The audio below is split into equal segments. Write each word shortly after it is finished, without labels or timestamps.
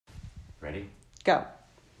Ready? Go.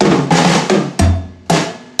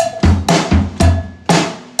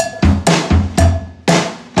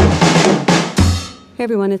 Hey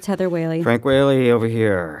everyone, it's Heather Whaley. Frank Whaley over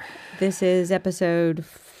here. This is episode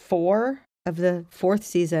 4 of the 4th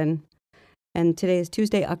season, and today is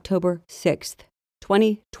Tuesday, October 6th,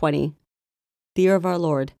 2020, the year of our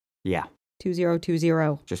Lord. Yeah.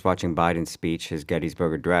 2020. Just watching Biden's speech, his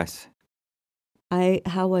Gettysburg Address.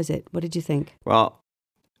 How was it? What did you think? Well,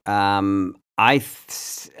 it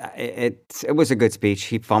was a good speech.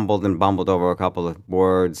 He fumbled and bumbled over a couple of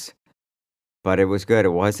words, but it was good. It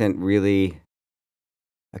wasn't really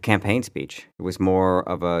a campaign speech. It was more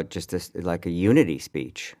of like a unity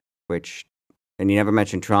speech, and he never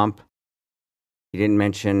mentioned Trump. He didn't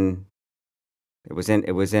mention, it was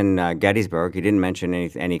in Gettysburg. He didn't mention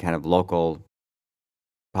any kind of local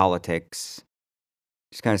politics.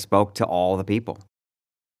 Just kind of spoke to all the people.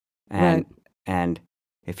 And, Right. and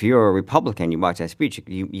if you're a Republican, you watch that speech,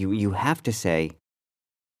 you have to say,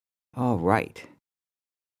 oh, right,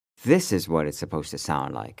 this is what it's supposed to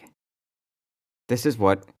sound like. This is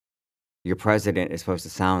what your president is supposed to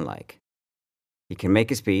sound like. He can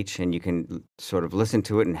make a speech, and you can sort of listen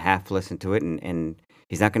to it and half listen to it, and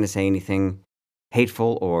he's not going to say anything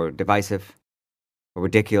hateful or divisive or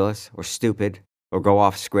ridiculous or stupid or go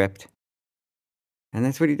off script. And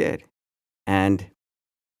that's what he did. And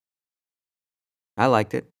I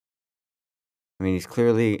liked it. I mean, he's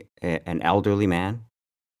clearly an elderly man.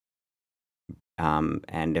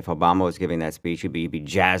 And if Obama was giving that speech, he'd be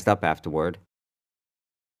jazzed up afterward.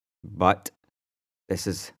 But this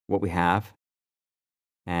is what we have.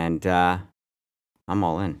 And I'm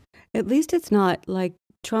all in. At least it's not like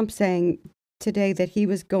Trump saying today that he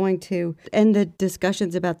was going to end the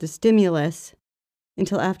discussions about the stimulus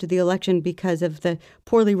until after the election because of the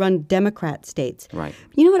poorly run Democrat states. Right.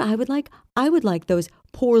 You know what I would like? I would like those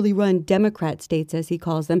poorly run Democrat states, as he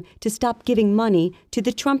calls them, to stop giving money to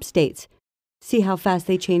the Trump states. See how fast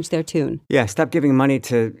they change their tune. Yeah, stop giving money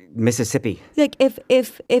to Mississippi. Like if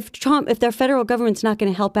their federal government's not going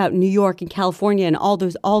to help out New York and California and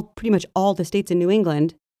pretty much all the states in New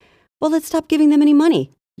England, well, let's stop giving them any money.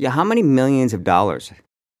 Yeah, how many millions and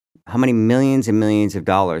millions of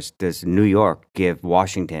dollars does New York give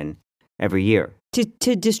Washington every year?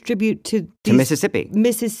 To distribute to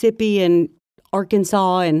Mississippi and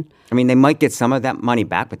Arkansas and... I mean, they might get some of that money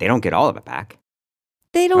back, but they don't get all of it back.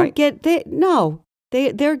 They don't right?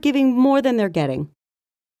 They're giving more than they're getting.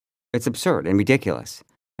 It's absurd and ridiculous.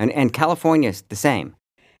 And California's the same.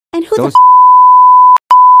 And who is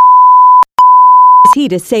he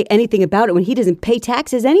to say anything about it when he doesn't pay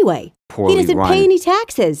taxes anyway? He doesn't pay any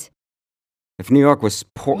taxes. If New York was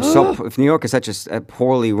if New York is such a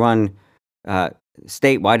poorly run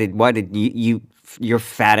state, why did your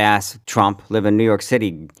fat ass Trump live in New York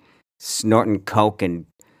City, snorting coke and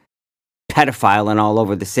pedophiling all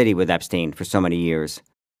over the city with Epstein for so many years,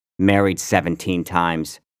 married 17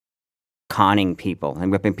 times, conning people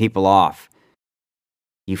and ripping people off?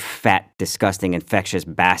 You fat, disgusting, infectious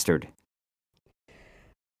bastard.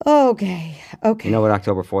 Okay. You know what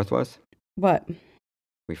October 4th was? What?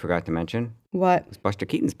 We forgot to mention. What? It was Buster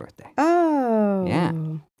Keaton's birthday. Oh. Yeah.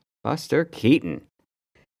 Buster Keaton.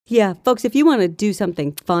 Yeah, folks, if you want to do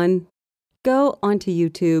something fun, go onto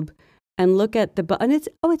YouTube and look at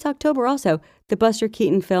it's October also, the Buster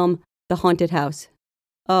Keaton film, The Haunted House.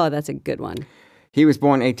 Oh, that's a good one. He was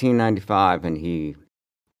born 1895 and he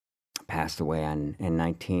passed away in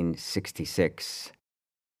 1966.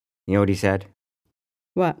 You know what he said?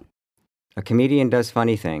 What? A comedian does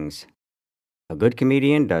funny things. A good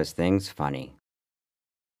comedian does things funny.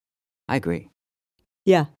 I agree.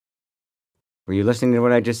 Yeah. Were you listening to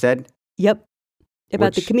what I just said? Yep.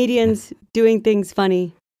 About the comedians doing things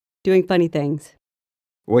funny, doing funny things.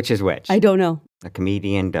 Which is which? I don't know. A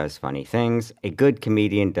comedian does funny things. A good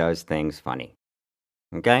comedian does things funny.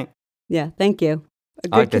 Okay? Yeah, thank you. A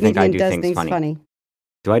I like good to think I comedian do does things things funny. funny.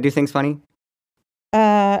 Do I do things funny?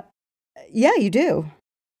 Yeah, you do.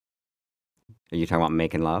 Are you talking about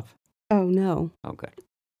making love? Oh, no. Oh, good.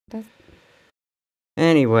 That's...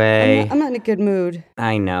 Anyway. I'm not in a good mood.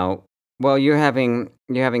 I know. Well, you're having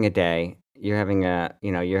a day. I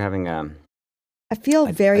feel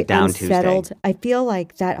very down unsettled. Tuesday. I feel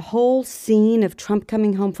like that whole scene of Trump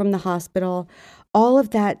coming home from the hospital, all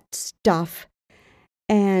of that stuff,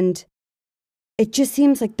 and it just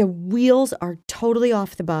seems like the wheels are totally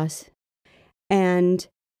off the bus, and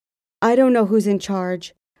I don't know who's in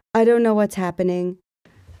charge. I don't know what's happening.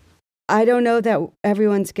 I don't know that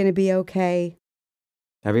everyone's going to be okay.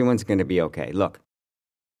 Everyone's going to be okay. Look,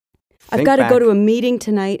 I've Think got to go back. to a meeting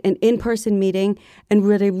tonight, an in-person meeting, and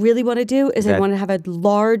what I really want to do is I That- want to have a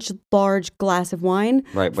large glass of wine,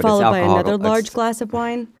 Right, but it's followed by alcohol- another large it's- glass of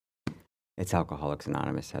wine. It's Alcoholics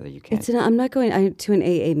Anonymous, Heather. You can't. I'm not going to an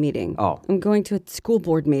AA meeting. Oh. I'm going to a school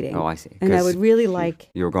board meeting. Oh, I see. And I 'Cause would really if like.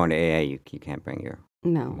 You were going to AA. You can't bring your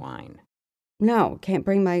No, wine. no, can't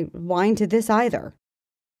bring my wine to this either.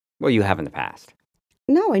 Well, you have in the past.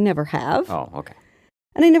 No, I never have. Oh, okay.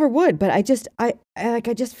 And I never would, but I just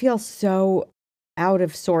feel so out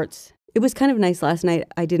of sorts. It was kind of nice last night.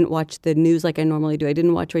 I didn't watch the news like I normally do. I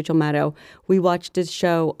didn't watch Rachel Maddow. We watched a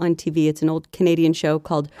show on TV. It's an old Canadian show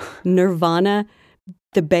called Nirvana,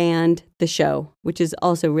 the band, the show, which is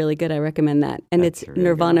also really good. I recommend that. And That's it's a really good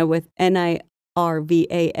Nirvana with Nirvanna.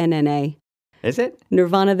 Is it?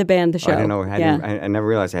 Nirvana, the band, the show. I didn't know. Yeah. I never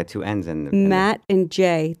realized I had two N's in the. Matt and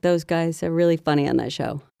Jay, those guys are really funny on that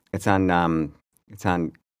show. It's on. It's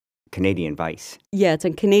on Canadian Vice. Yeah, it's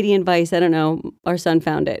on Canadian Vice. I don't know. Our son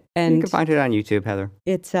found it, You and can find it on YouTube, Heather.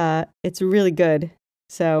 it's really good.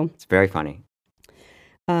 So It's very funny.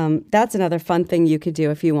 that's another fun thing you could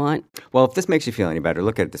do if you want. Well, if this makes you feel any better,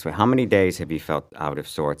 look at it this way: how many days have you felt out of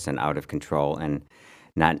sorts and out of control and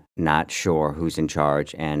not sure who's in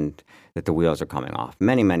charge and that the wheels are coming off?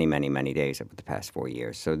 Many, many, many, many days over the past 4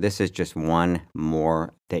 years. So this is just one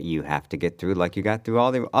more that you have to get through, like you got through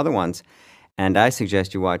all the other ones. And I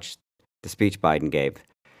suggest you watch the speech Biden gave,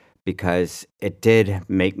 because it did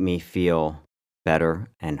make me feel better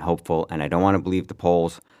and hopeful. And I don't want to believe the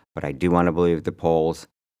polls, but I do want to believe the polls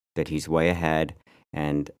that he's way ahead.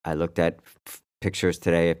 And I looked at pictures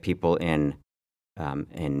today of people in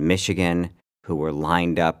Michigan who were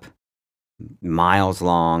lined up miles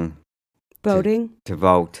long Voting. to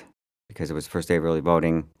vote because it was first day of early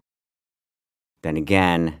voting. Then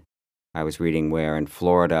again, I was reading where in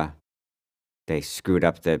Florida they screwed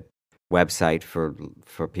up the website for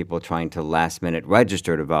people trying to last minute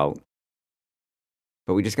register to vote.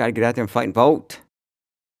 But we just got to get out there and fight and vote.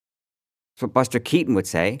 That's what Buster Keaton would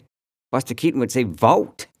say. Buster Keaton would say,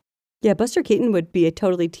 vote. Yeah, Buster Keaton would be a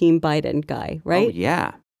totally Team Biden guy, right? Oh,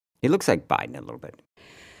 yeah. He looks like Biden a little bit.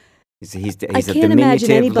 He's a can't imagine diminutive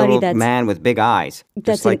anybody little that's- man with big eyes. That's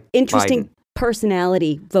just like an interesting Biden.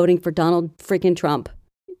 personality voting for Donald freaking Trump.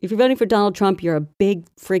 If you're voting for Donald Trump, you're a big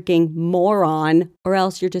freaking moron, or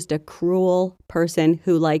else you're just a cruel person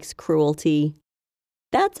who likes cruelty.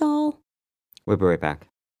 That's all. We'll be right back.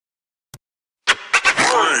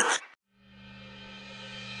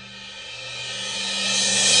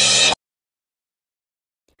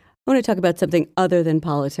 I want to talk about something other than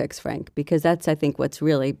politics, Frank, because that's, I think, what's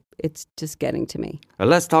really, it's just getting to me.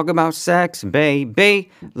 Let's talk about sex, baby.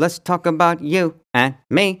 Let's talk about you and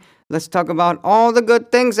me. Let's talk about all the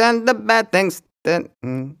good things and the bad things. I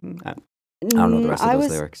don't know the rest of I those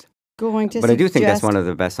was lyrics. going to But I do think that's suggest- one of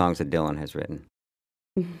the best songs that Dylan has written.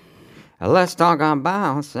 Let's talk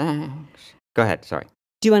about sex. Go ahead, sorry.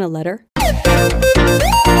 Do you want a letter?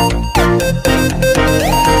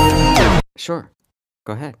 Sure.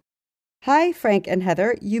 Go ahead. Hi, Frank and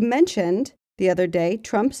Heather. You mentioned the other day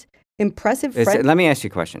Trump's impressive friend. Let me ask you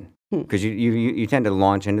a question, Hmm. because you tend to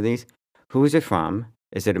launch into these. Who is it from?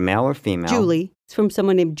 Is it a male or female? Julie. It's from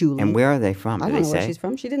someone named Julie. And where are they from? I Do don't they know where say? she's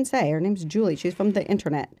from. She didn't say. Her name's Julie. She's from the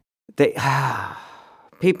internet. They,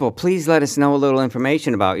 people, please let us know a little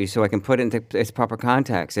information about you so I can put it into its proper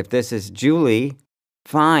context. If this is Julie,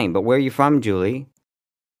 fine. But where are you from, Julie?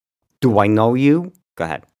 Do I know you? Go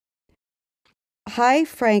ahead. Hi,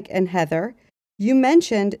 Frank and Heather. You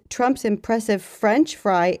mentioned Trump's impressive French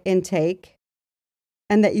fry intake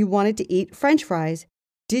and that you wanted to eat French fries.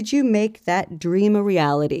 Did you make that dream a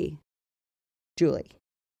reality? Julie.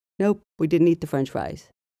 Nope, we didn't eat the French fries.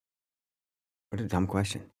 What a dumb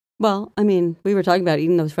question. Well, I mean, we were talking about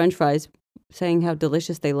eating those French fries, saying how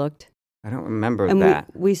delicious they looked. I don't remember And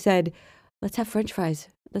that. we said, let's have French fries.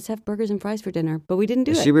 Let's have burgers and fries for dinner. But we didn't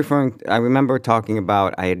do Is it. she referring? I remember talking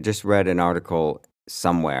about. I had just read an article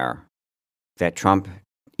somewhere that Trump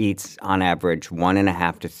eats on average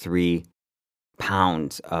 1.5 to 3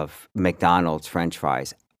 pounds of McDonald's French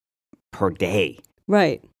fries per day.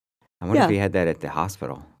 Right. I wonder if Yeah. he had that at the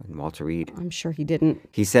hospital in Walter Reed. I'm sure he didn't.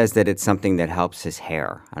 He says that it's something that helps his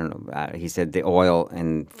hair. I don't know. He said the oil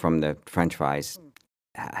from the French fries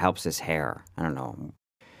helps his hair. I don't know.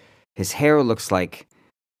 His hair looks like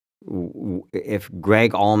if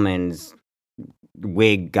Greg Allman's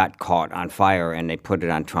wig got caught on fire and they put it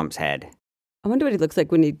on Trump's head. I wonder what he looks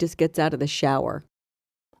like when he just gets out of the shower.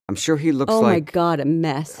 I'm sure he looks Oh my like God, a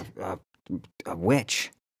mess. a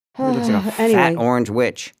witch. He looks like a Anyway. fat orange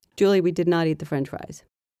witch. Julie, we did not eat the French fries.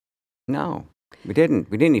 No, we didn't.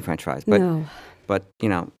 We didn't eat French fries. But No. but you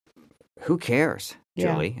know, who cares?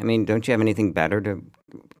 Yeah. Julie. I mean, don't you have anything better to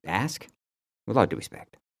ask? With all due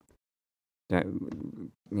respect.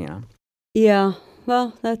 You know. Yeah.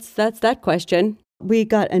 Well, that's that question. We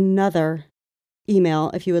got another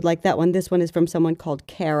email, if you would like that one. This one is from someone called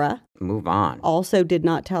Kara. Move on. Also did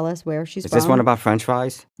not tell us where she's Is from. this one about French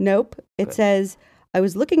fries? Nope. It Good. says, I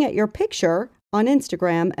was looking at your picture on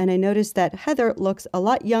Instagram and I noticed that Heather looks a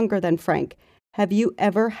lot younger than Frank. Have you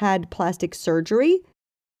ever had plastic surgery?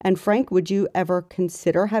 And Frank, would you ever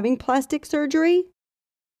consider having plastic surgery?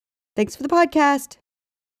 Thanks for the podcast.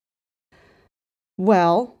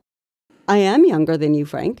 Well, I am younger than you,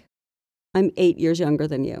 Frank. I'm 8 years younger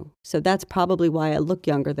than you. So that's probably why I look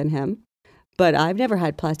younger than him. But I've never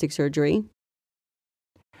had plastic surgery.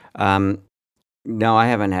 No, I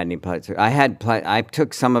haven't had any plastic. I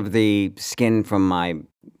took some of the skin from my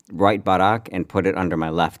right buttock and put it under my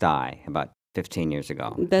left eye about 15 years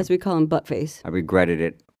ago. As we call him, butt face. I regretted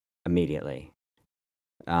it immediately.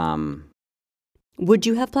 Would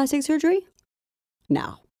you have plastic surgery?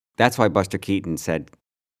 No. That's why Buster Keaton said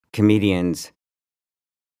comedians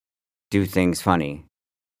do things funny.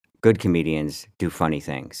 Good comedians do funny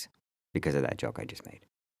things, because of that joke I just made.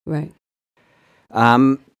 Right.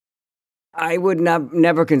 I would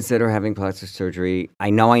never consider having plastic surgery.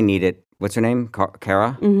 I know I need it. What's her name?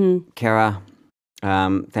 Kara? Mm-hmm. Kara,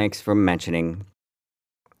 thanks for mentioning.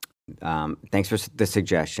 Thanks for the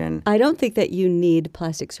suggestion. I don't think that you need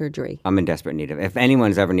plastic surgery. I'm in desperate need of it. If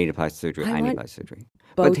anyone's ever needed plastic surgery, I need plastic surgery.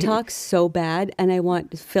 Botox so bad, and I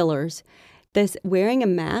want fillers. This wearing a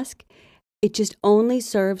mask, it just only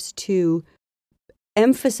serves to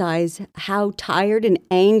emphasize how tired and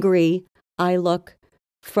angry I look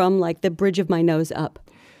from like the bridge of my nose up.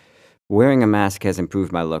 Wearing a mask has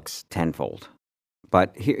improved my looks tenfold.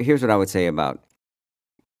 But here's what I would say about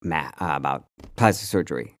plastic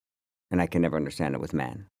surgery, and I can never understand it with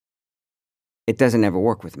men. It doesn't ever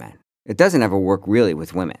work with men. It doesn't ever work really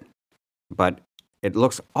with women. But it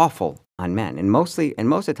looks awful on men. And most of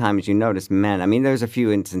the times you notice men, I mean, there's a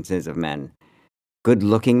few instances of men,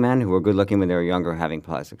 good-looking men who were good-looking when they were younger having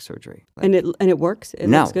plastic surgery. Like, and it works? It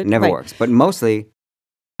no, looks good? Never works. But mostly,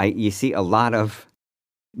 you see a lot of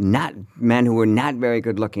men who were not very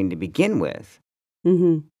good-looking to begin with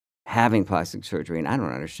having plastic surgery, and I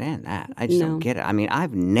don't understand that. I just don't get it. I mean,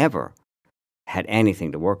 I've never had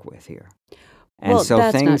anything to work with here. And well, so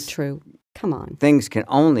that's not true. Come on. Things can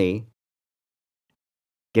only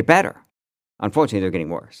get better. Unfortunately, they're getting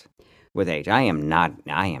worse with age. I am not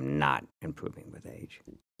improving with age.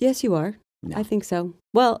 Yes, you are. No. I think so.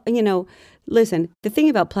 Well, listen, the thing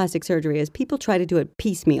about plastic surgery is people try to do it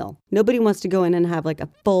piecemeal. Nobody wants to go in and have like a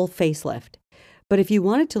full facelift. But if you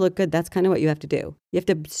want it to look good, that's kind of what you have to do. You have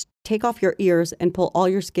to take off your ears and pull all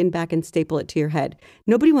your skin back and staple it to your head.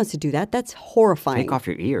 Nobody wants to do that. That's horrifying. Take off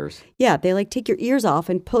your ears? Yeah, they like take your ears off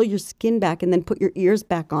and pull your skin back and then put your ears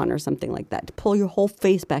back on or something like that to pull your whole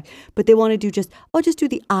face back. But they want to do just do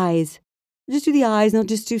the eyes. Just do the eyes and they'll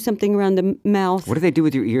just do something around the mouth. What do they do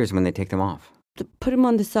with your ears when they take them off? Put them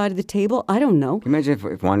on the side of the table? I don't know. Can you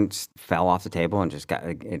imagine if one fell off the table and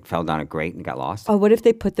it fell down a grate and got lost? Or what if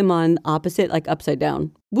they put them on opposite, like upside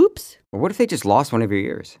down? Whoops. Or what if they just lost one of your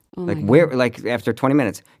ears? Oh like where? Like after 20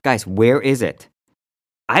 minutes, guys, where is it?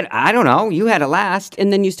 I don't know. You had it last.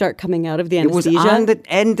 And then you start coming out of the anesthesia. It was on the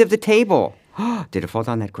end of the table. Did it fall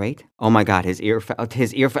down that grate? Oh my God, his ear fell.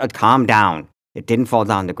 Calm down. It didn't fall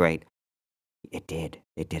down the grate. It did.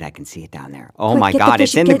 I can see it down there. Oh my God,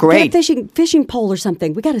 it's in the grate. Get a fishing pole or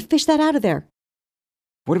something. We got to fish that out of there.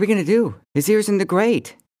 What are we going to do? His ear's in the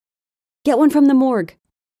grate. Get one from the morgue.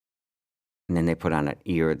 And then they put on an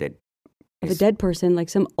ear that of a dead person, like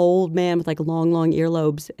some old man with like long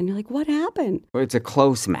earlobes. And you're like, what happened? Well, it's a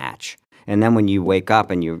close match. And then when you wake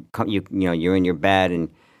up and you're in your bed and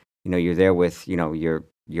you're there with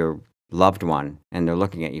your loved one and they're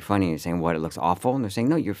looking at you funny and you're saying, what, it looks awful? And they're saying,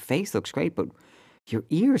 no, your face looks great, but your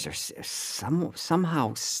ears are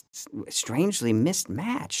somehow strangely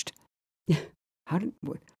mismatched. What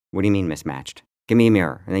do you mean mismatched? Give me a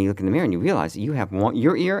mirror. And then you look in the mirror and you realize that you have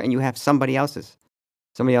your ear and you have somebody else's.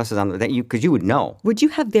 Somebody else's on that because you would know. Would you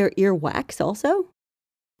have their ear wax also?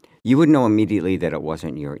 You would know immediately that it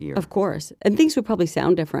wasn't your ear. Of course. And things would probably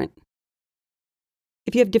sound different.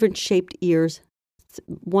 If you have different shaped ears,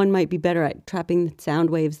 one might be better at trapping sound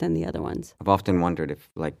waves than the other ones. I've often wondered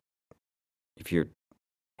if your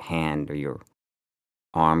hand or your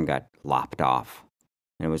arm got lopped off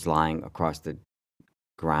and it was lying across the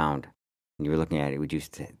ground and you were looking at it, would you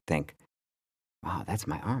think, wow, that's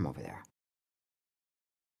my arm over there?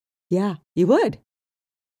 Yeah, you would.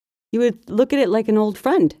 You would look at it like an old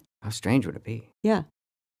friend. How strange would it be? Yeah.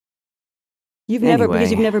 You've never, Anyway.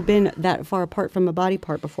 because you've never been that far apart from a body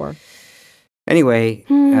part before. Anyway,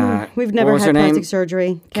 We've never what was had her plastic name?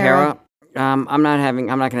 surgery. Kara. I'm not going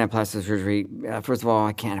to have plastic surgery. First of all,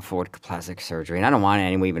 I can't afford plastic surgery, and I don't want it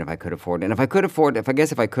anyway, even if I could afford it. And if I could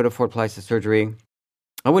afford plastic surgery,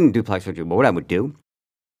 I wouldn't do plastic surgery. But what I would do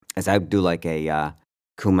is I would do like a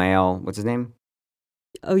Kumail, what's his name?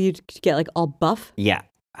 Oh, you'd get like all buff, Yeah,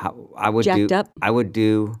 I would jacked up. I would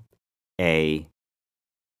do a.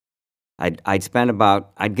 I'd spend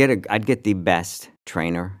about. I'd get the best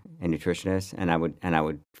trainer and nutritionist, and I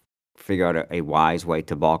would figure out a wise way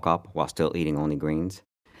to bulk up while still eating only greens.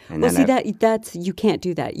 And Well, then see, that's you can't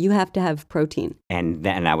do that. You have to have protein. and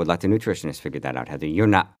then I would let the nutritionist figure that out. Heather, you're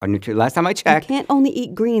not a Last time I You checked. can't only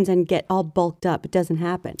eat greens and get all bulked up. It doesn't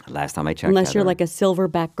happen Last time I checked, unless you're Heather, like a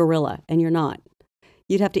silverback gorilla, and you're not.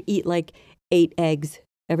 You'd have to eat like 8 eggs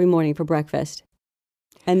every morning for breakfast,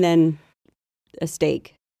 and then a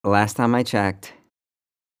steak. last time I checked,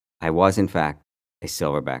 I was in fact a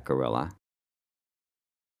silverback gorilla,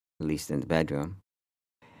 at least in the bedroom.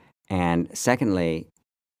 And secondly,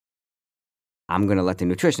 I'm going to let the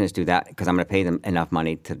nutritionist do that because I'm going to pay them enough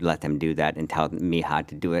money to let them do that and tell me how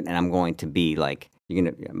to do it. And I'm going to be like, I'm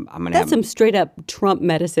going to That's have some straight up Trump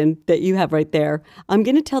medicine that you have right there. I'm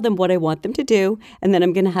going to tell them what I want them to do, and then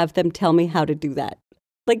I'm going to have them tell me how to do that.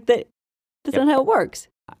 Like that. That's Yep. not how it works.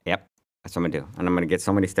 Yep, that's what I'm going to do. And I'm going to get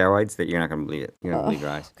so many steroids that you're not going to believe it. You're going to believe your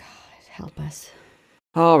eyes. God, help us.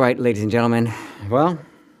 All right, ladies and gentlemen. Well,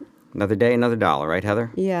 another day, another dollar, right, Heather?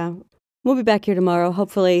 Yeah. We'll be back here tomorrow.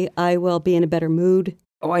 Hopefully, I will be in a better mood.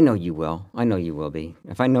 Oh, I know you will. I know you will be.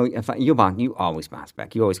 You always bounce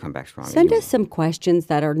back. You always come back strong. Send us some questions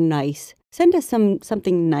that are nice. Send us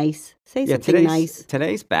something nice. Say something nice.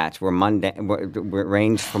 Today's batch were mundane. Were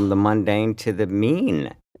ranged from the mundane to the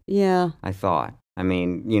mean. Yeah. I thought. I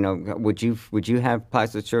mean, would you have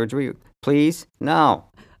plastic surgery? Please, no.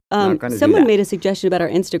 Not gonna do Someone that. made a suggestion about our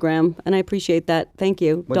Instagram, and I appreciate that. Thank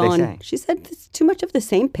you, What'd they Dawn. say? She said it's too much of the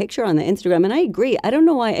same picture on the Instagram, and I agree. I don't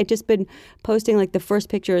know why. I just been posting like the first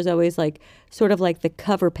picture is always like sort of like the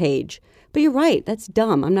cover page. But you're right. That's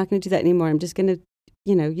dumb. I'm not going to do that anymore. I'm just going to,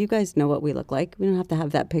 you guys know what we look like. We don't have to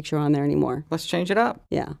have that picture on there anymore. Let's change it up.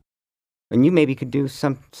 Yeah. And you maybe could do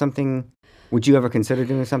something. Would you ever consider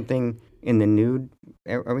doing something in the nude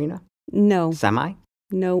arena? No. Semi?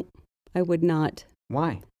 No, I would not.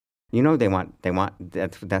 Why? They want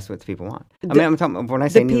that's what the people want. I mean, I'm talking when I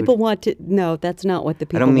say The nude, people want to. No, that's not what the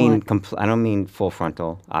people I don't mean want. I don't mean full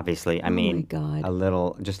frontal. Obviously, I Oh my mean God.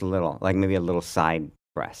 just a little, like maybe a little side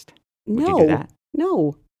breast. Would No. you do that?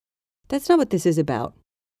 No. That's not what this is about.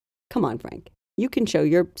 Come on, Frank. You can show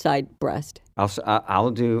your side breast. I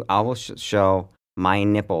will show my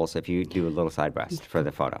nipples if you do a little side breast for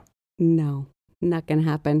the photo. No, not gonna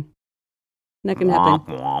happen. Not gonna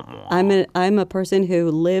happen. I'm a person who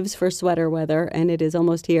lives for sweater weather, and it is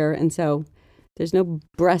almost here, and so there's no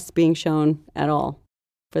breasts being shown at all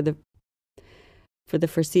for the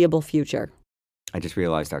foreseeable future. I just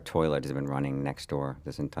realized our toilet has been running next door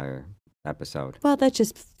this entire episode. Well, that's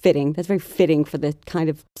just fitting. That's very fitting for the kind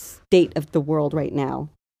of state of the world right now.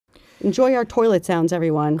 Enjoy our toilet sounds,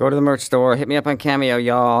 everyone. Go to the merch store. Hit me up on Cameo,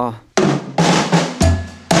 y'all.